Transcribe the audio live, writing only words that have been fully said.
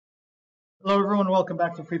Hello everyone, welcome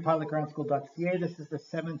back to freepilotgroundschool.ca. This is the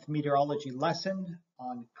 7th meteorology lesson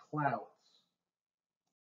on clouds.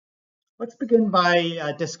 Let's begin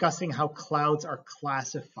by discussing how clouds are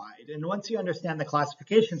classified. And once you understand the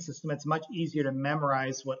classification system, it's much easier to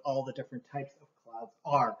memorize what all the different types of clouds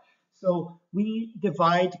are. So we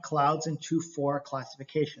divide clouds into 4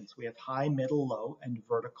 classifications. We have high, middle, low, and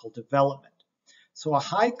vertical development. So a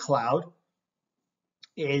high cloud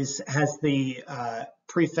has the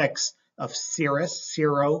prefix of cirrus,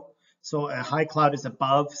 zero. So a high cloud is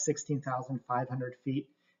above 16,500 feet.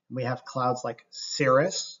 We have clouds like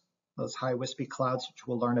cirrus, those high wispy clouds, which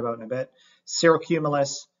we'll learn about in a bit,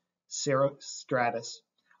 cirrocumulus, cirrostratus.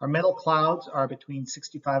 Our middle clouds are between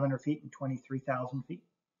 6,500 feet and 23,000 feet.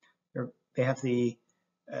 They have the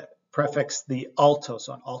prefix, the alto,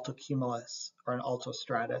 so an altocumulus or an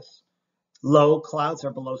altostratus. Low clouds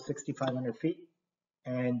are below 6,500 feet,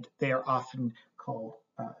 and they are often called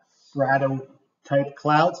strato-type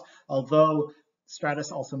clouds, although stratus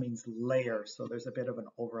also means layer, so there's a bit of an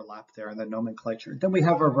overlap there in the nomenclature. Then we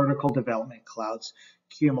have our vertical development clouds,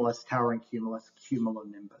 cumulus, towering cumulus,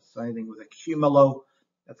 cumulonimbus. So anything with a cumulo,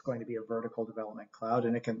 that's going to be a vertical development cloud,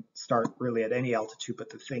 and it can start really at any altitude, but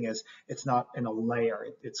the thing is, it's not in a layer,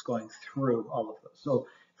 it's going through all of those. So,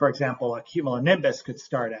 for example, a cumulonimbus could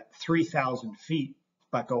start at 3,000 feet,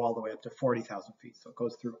 but go all the way up to 40,000 feet. So it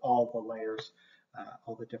goes through all the layers,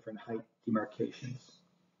 all the different height demarcations.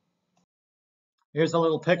 Here's a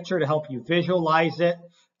little picture to help you visualize it.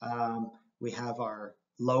 We have our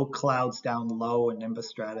low clouds down low in nimbus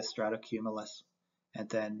stratus, stratocumulus. And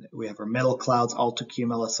then we have our middle clouds,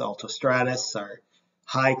 altocumulus, altostratus, our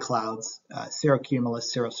high clouds,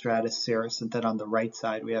 cirrocumulus, cirrostratus, cirrus. And then on the right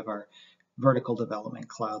side, we have our vertical development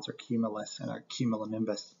clouds, or cumulus, and our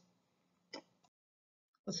cumulonimbus.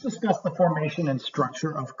 Let's discuss the formation and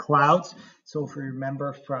structure of clouds. So if we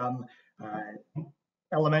remember from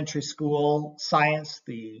elementary school science,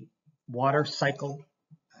 the water cycle,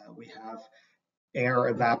 we have air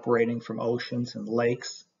evaporating from oceans and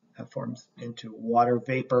lakes that forms into water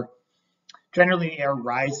vapor. Generally, air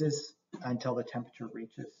rises until the temperature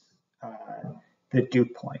reaches the dew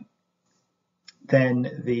point. Then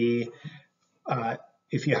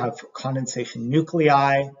if you have condensation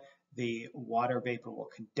nuclei, the water vapor will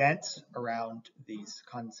condense around these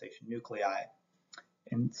condensation nuclei.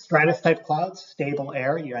 In stratus-type clouds, stable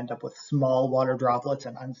air, you end up with small water droplets,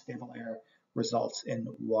 and unstable air results in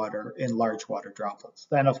large water droplets.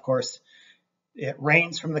 Then, of course, it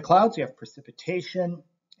rains from the clouds, you have precipitation,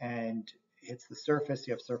 and hits the surface,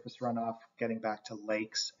 you have surface runoff getting back to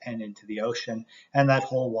lakes and into the ocean, and that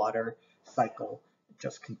whole water cycle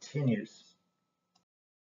just continues.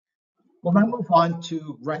 We'll now move on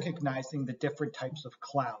to recognizing the different types of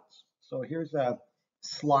clouds. So here's a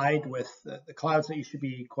slide with the clouds that you should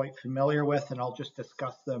be quite familiar with, and I'll just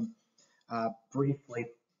discuss them briefly.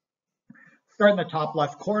 Start in the top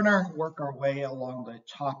left corner, work our way along the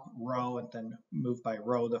top row, and then move by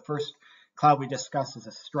row. The first cloud we discuss is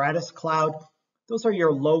a stratus cloud. Those are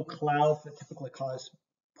your low clouds that typically cause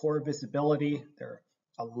poor visibility. They're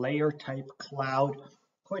a layer type cloud,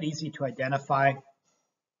 quite easy to identify.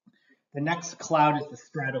 The next cloud is the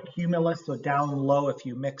stratocumulus. So down low, if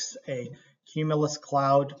you mix a cumulus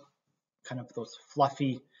cloud, kind of those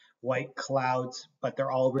fluffy white clouds, but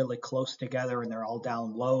they're all really close together and they're all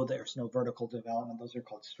down low, there's no vertical development. Those are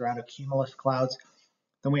called stratocumulus clouds.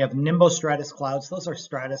 Then we have nimbostratus clouds. Those are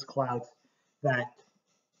stratus clouds that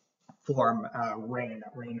form rain.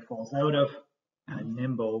 That rain falls out of.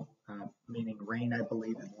 Nimbo, meaning rain, I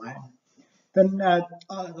believe, in Latin. Then the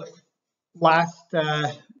last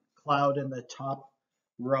cloud in the top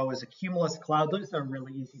row is a cumulus cloud. Those are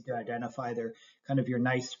really easy to identify. They're kind of your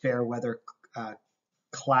nice fair weather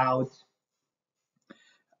clouds,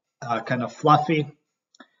 kind of fluffy.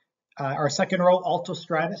 Our second row,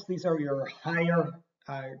 altostratus. These are your higher,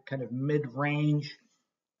 kind of mid-range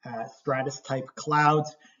stratus type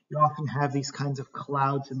clouds. You often have these kinds of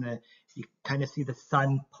clouds and you kind of see the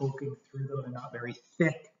sun poking through them. They're not very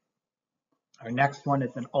thick. Our next one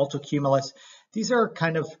is an altocumulus. These are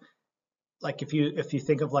kind of like if you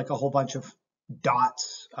think of like a whole bunch of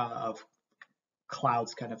dots of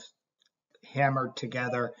clouds kind of hammered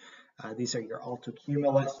together. These are your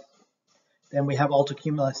altocumulus. Then we have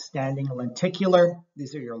altocumulus standing lenticular.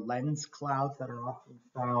 These are your lens clouds that are often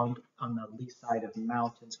found on the lee side of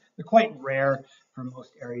mountains. They're quite rare for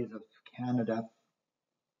most areas of Canada.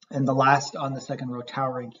 And the last on the second row,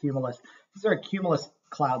 towering cumulus. These are cumulus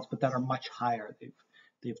clouds, but that are much higher.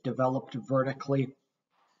 They've developed vertically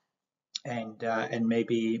and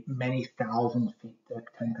maybe many thousand feet thick,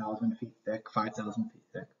 10,000 feet thick, 5,000 feet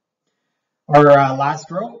thick. Our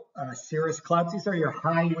last row, cirrus clouds. These are your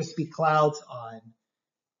high wispy clouds on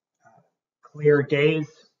clear days.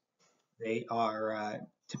 They are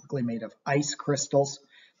typically made of ice crystals.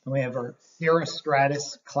 Then we have our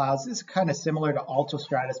cirrostratus clouds. This is kind of similar to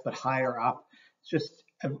altostratus, but higher up. It's just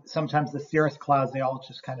sometimes the cirrus clouds, they all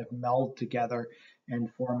just kind of meld together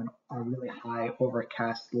and form a really high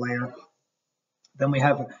overcast layer. Then we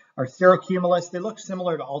have our cirrocumulus. They look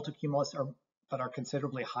similar to altocumulus, but are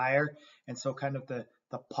considerably higher. And so kind of the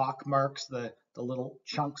pock marks, the little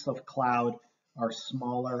chunks of cloud are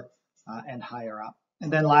smaller and higher up.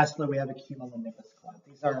 And then lastly, we have a cumulonimbus cloud.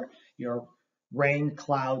 These are your rain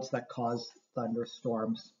clouds that cause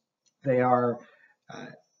thunderstorms. They are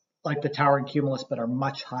like the towering cumulus, but are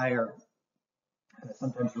much higher,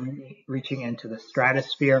 sometimes reaching into the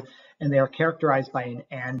stratosphere. And they are characterized by an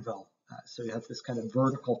anvil. So you have this kind of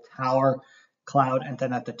vertical tower cloud, and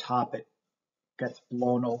then at the top it gets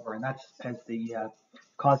blown over, and that's as the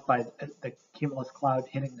caused by the cumulus cloud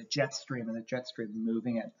hitting the jet stream, and the jet stream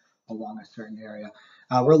moving it along a certain area.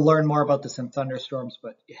 We'll learn more about this in thunderstorms,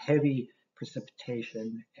 but heavy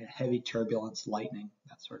precipitation, heavy turbulence, lightning,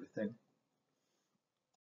 that sort of thing.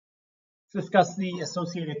 Let's discuss the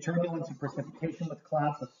associated turbulence and precipitation with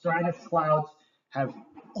clouds. The stratus clouds have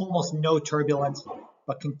almost no turbulence,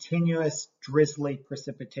 but continuous drizzly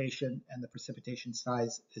precipitation, and the precipitation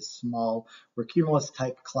size is small, where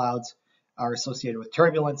cumulus-type clouds are associated with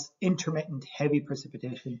turbulence, intermittent heavy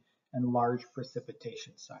precipitation, and large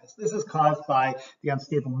precipitation size. This is caused by the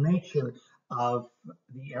unstable nature of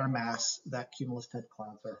the air mass that cumulus-type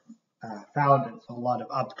clouds are found in. So a lot of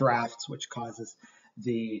updrafts, which causes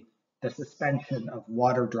the suspension of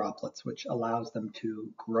water droplets, which allows them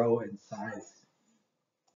to grow in size.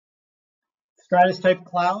 Stratus-type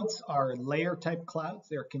clouds are layer-type clouds.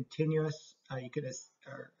 They're continuous. You could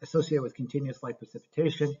associate with continuous light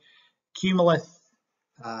precipitation.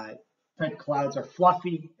 Cumulus-type clouds are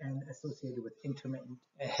fluffy and associated with intermittent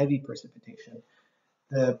heavy precipitation.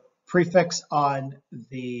 The prefix on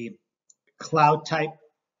the cloud type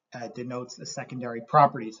denotes the secondary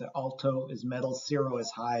properties. So alto is metal, cirro is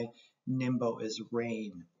high, nimbo is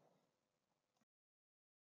rain.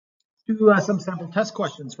 Do some sample test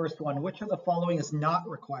questions. First one, which of the following is not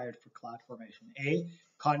required for cloud formation? A,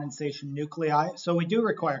 condensation nuclei. So we do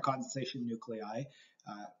require condensation nuclei,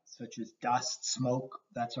 such as dust, smoke,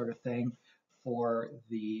 that sort of thing, for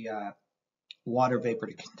the water vapor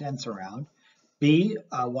to condense around. B,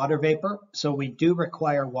 water vapor. So we do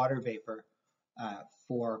require water vapor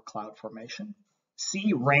for cloud formation.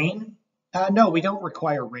 C, rain. No, we don't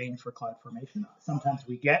require rain for cloud formation. Sometimes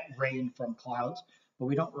we get rain from clouds, but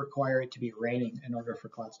we don't require it to be raining in order for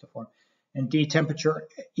clouds to form. And D, temperature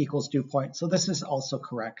equals dew point. So this is also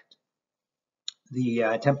correct.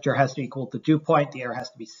 The temperature has to equal the dew point. The air has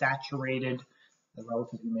to be saturated. The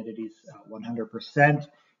relative humidity is 100%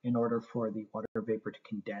 in order for the water vapor to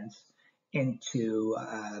condense into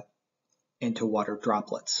water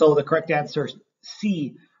droplets. So the correct answer is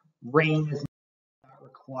C, rain is not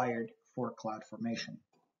required for cloud formation.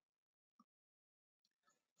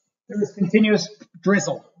 There is continuous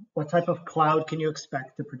drizzle. What type of cloud can you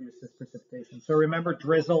expect to produce this precipitation? So remember,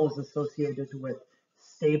 drizzle is associated with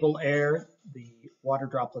stable air. The water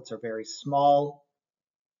droplets are very small.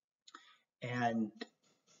 And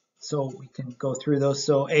so we can go through those.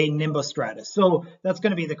 So A, nimbostratus. So that's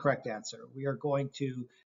going to be the correct answer. We are going to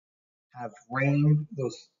have rain,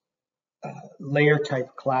 those layer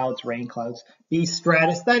type clouds, rain clouds. B,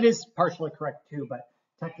 stratus, that is partially correct too, but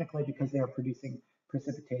technically because they are producing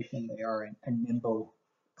precipitation, they are a nimbo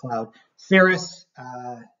cloud. Cirrus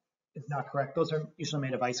is not correct. Those are usually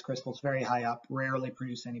made of ice crystals, very high up, rarely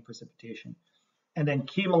produce any precipitation. And then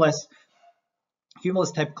cumulus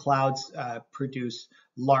type clouds produce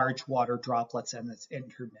large water droplets, and it's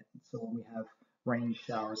intermittent. So when we have rain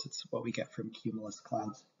showers, it's what we get from cumulus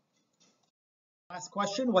clouds. Last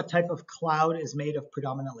question, what type of cloud is made of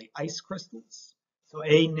predominantly ice crystals? So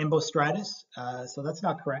A, nimbostratus. So that's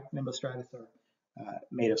not correct. Nimbostratus are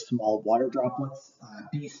made of small water droplets.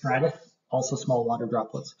 B, stratus, also small water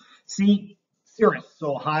droplets. C, cirrus,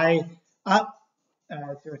 so high up.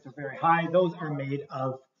 Cirrus are very high. Those are made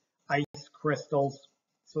of ice crystals.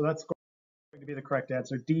 So that's going to be the correct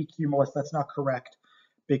answer. D, cumulus, that's not correct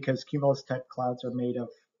because cumulus type clouds are made of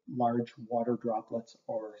large water droplets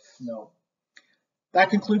or snow. That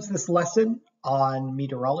concludes this lesson on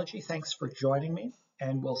meteorology. Thanks for joining me,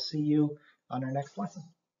 and we'll see you on our next lesson.